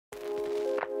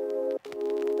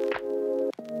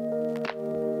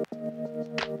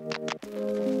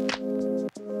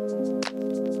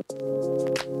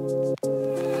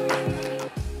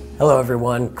Hello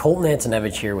everyone, Colton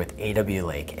Antonevich here with AW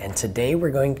Lake, and today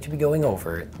we're going to be going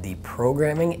over the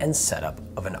programming and setup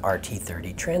of an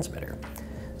RT-30 transmitter.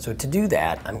 So to do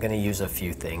that, I'm going to use a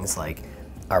few things like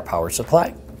our power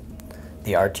supply,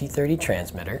 the RT-30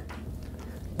 transmitter,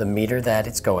 the meter that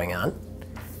it's going on,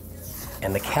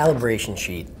 and the calibration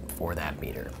sheet for that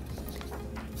meter.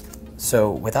 So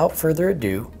without further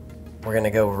ado, we're going to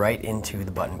go right into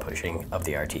the button pushing of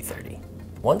the RT-30.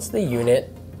 Once the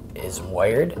unit is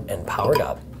wired and powered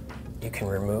up, you can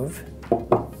remove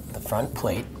the front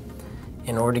plate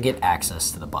in order to get access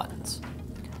to the buttons.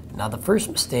 Now the first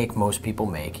mistake most people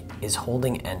make is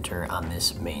holding enter on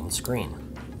this main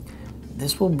screen.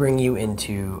 This will bring you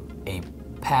into a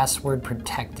password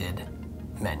protected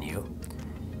menu,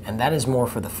 and that is more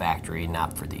for the factory,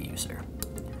 not for the user.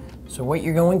 So what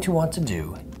you're going to want to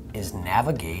do is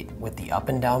navigate with the up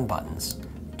and down buttons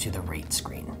to the rate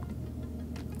screen.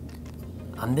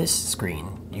 On this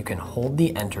screen, you can hold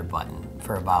the enter button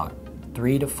for about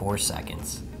 3 to 4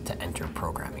 seconds to enter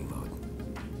programming mode.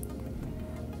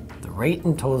 The rate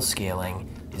and total scaling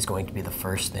is going to be the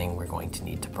first thing we're going to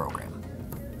need to program.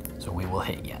 So we will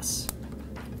hit yes.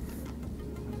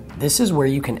 This is where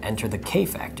you can enter the K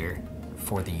factor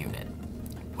for the unit.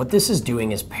 What this is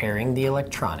doing is pairing the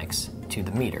electronics to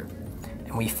the meter.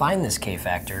 And we find this K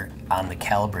factor on the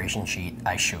calibration sheet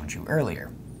I showed you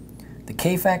earlier. The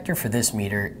K factor for this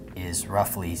meter is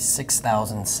roughly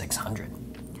 6,600.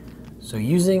 So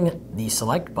using the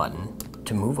select button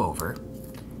to move over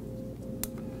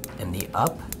and the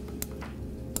up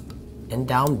and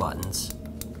down buttons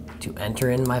to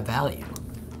enter in my value.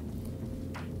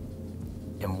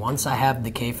 And once I have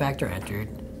the K factor entered,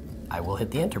 I will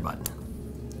hit the enter button.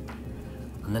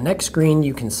 On the next screen,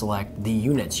 you can select the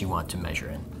units you want to measure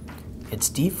in. It's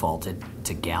defaulted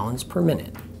to gallons per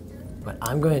minute, but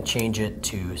I'm going to change it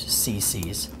to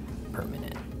cc's per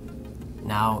minute.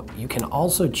 Now, you can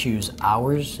also choose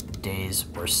hours, days,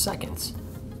 or seconds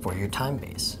for your time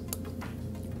base.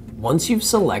 Once you've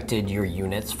selected your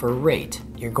units for rate,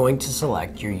 you're going to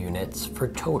select your units for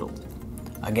total.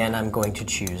 Again, I'm going to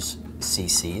choose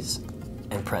cc's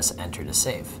and press enter to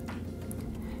save.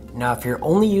 Now, if you're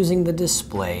only using the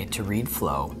display to read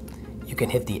flow, you can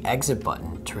hit the exit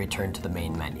button to return to the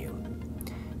main menu.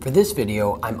 For this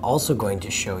video, I'm also going to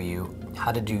show you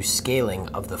how to do scaling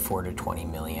of the 4 to 20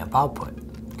 milliamp output.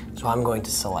 So I'm going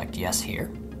to select yes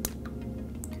here.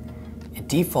 It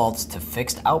defaults to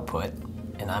fixed output,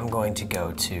 and I'm going to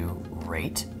go to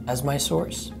rate as my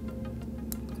source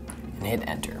and hit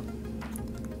enter.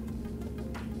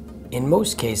 In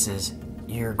most cases,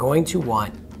 you're going to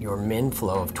want your min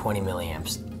flow of 20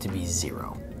 milliamps to be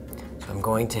 0. So I'm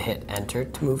going to hit enter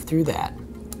to move through that.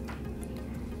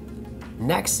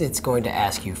 Next, it's going to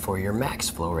ask you for your max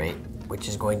flow rate, which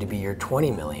is going to be your 20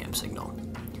 milliamp signal.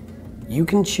 You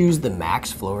can choose the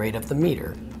max flow rate of the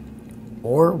meter,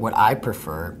 or what I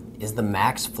prefer is the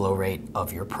max flow rate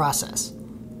of your process.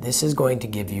 This is going to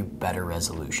give you better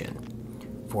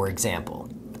resolution. For example,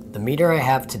 the meter I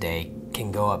have today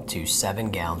can go up to 7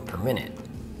 gallons per minute,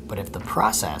 but if the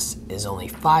process is only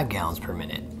 5 gallons per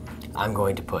minute, I'm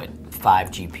going to put 5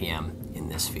 GPM in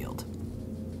this field.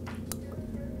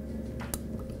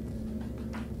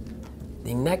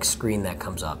 The next screen that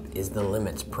comes up is the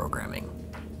limits programming.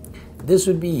 This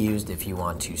would be used if you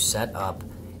want to set up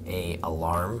an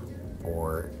alarm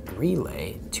or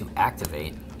relay to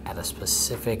activate at a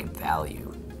specific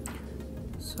value.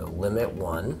 So limit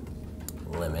 1,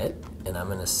 limit, and I'm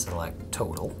going to select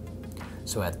total.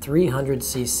 So at 300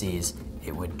 cc's,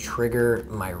 it would trigger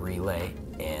my relay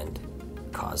and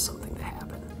cause something to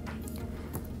happen.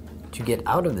 To get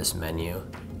out of this menu,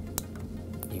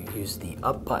 you use the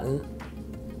up button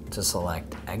to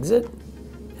select exit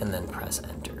and then press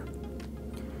enter.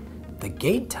 The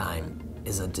gate time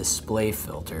is a display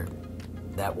filter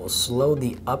that will slow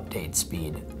the update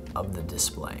speed of the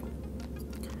display.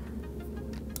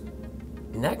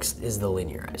 Next is the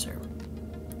linearizer.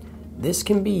 This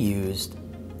can be used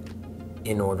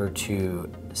in order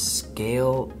to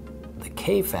scale the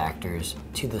K factors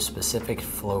to the specific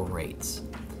flow rates.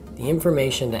 The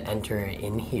information to enter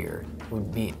in here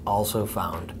would be also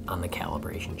found on the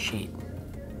calibration sheet.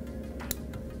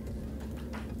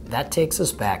 That takes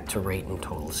us back to rate and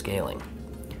total scaling.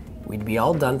 We'd be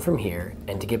all done from here,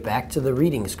 and to get back to the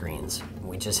reading screens,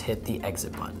 we just hit the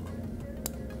exit button.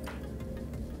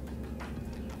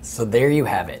 So there you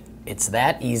have it. It's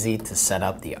that easy to set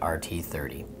up the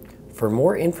RT-30. For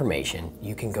more information,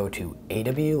 you can go to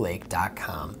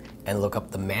awlake.com and look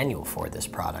up the manual for this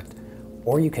product,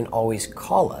 or you can always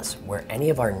call us where any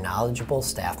of our knowledgeable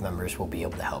staff members will be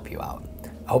able to help you out.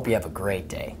 I hope you have a great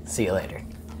day. See you later.